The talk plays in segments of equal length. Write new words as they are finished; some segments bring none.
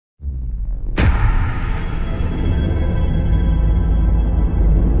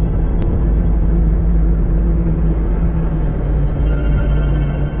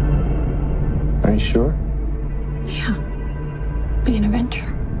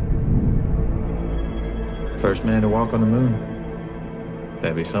First man to walk on the moon.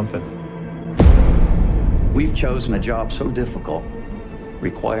 That'd be something. We've chosen a job so difficult,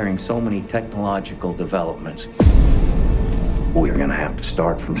 requiring so many technological developments. We're gonna have to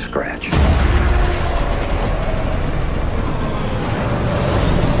start from scratch.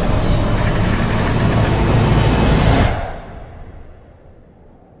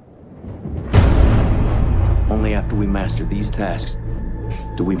 Only after we master these tasks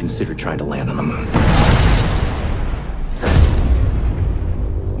do we consider trying to land on the moon.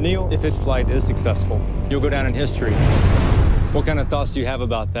 Neil, if this flight is successful, you'll go down in history. What kind of thoughts do you have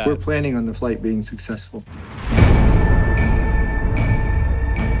about that? We're planning on the flight being successful.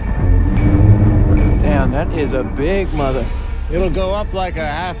 Damn, that is a big mother. It'll go up like a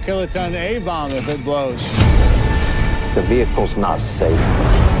half-kiloton A-bomb if it blows. The vehicle's not safe.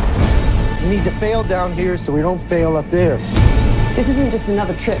 We need to fail down here so we don't fail up there. This isn't just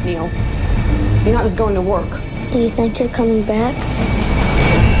another trip, Neil. You're not just going to work. Do you think you're coming back?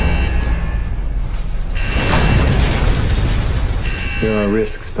 There are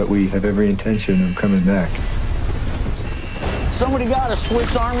risks, but we have every intention of coming back. Somebody got a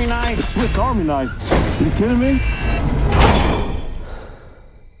Swiss Army knife? A Swiss Army knife? You kidding me?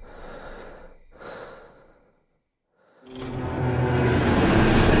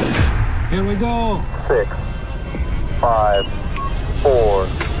 Here we go. 6, 5, 4,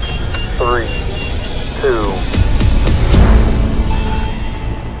 3, 2.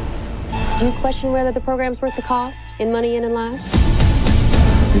 Do you question whether the program's worth the cost in money and in lives?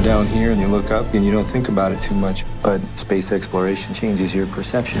 You're down here and you look up and you don't think about it too much, but space exploration changes your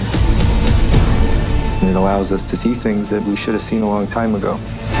perception. And it allows us to see things that we should have seen a long time ago.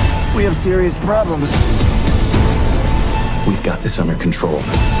 We have serious problems. We've got this under control.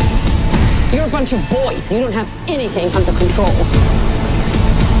 You're a bunch of boys. You don't have anything under control.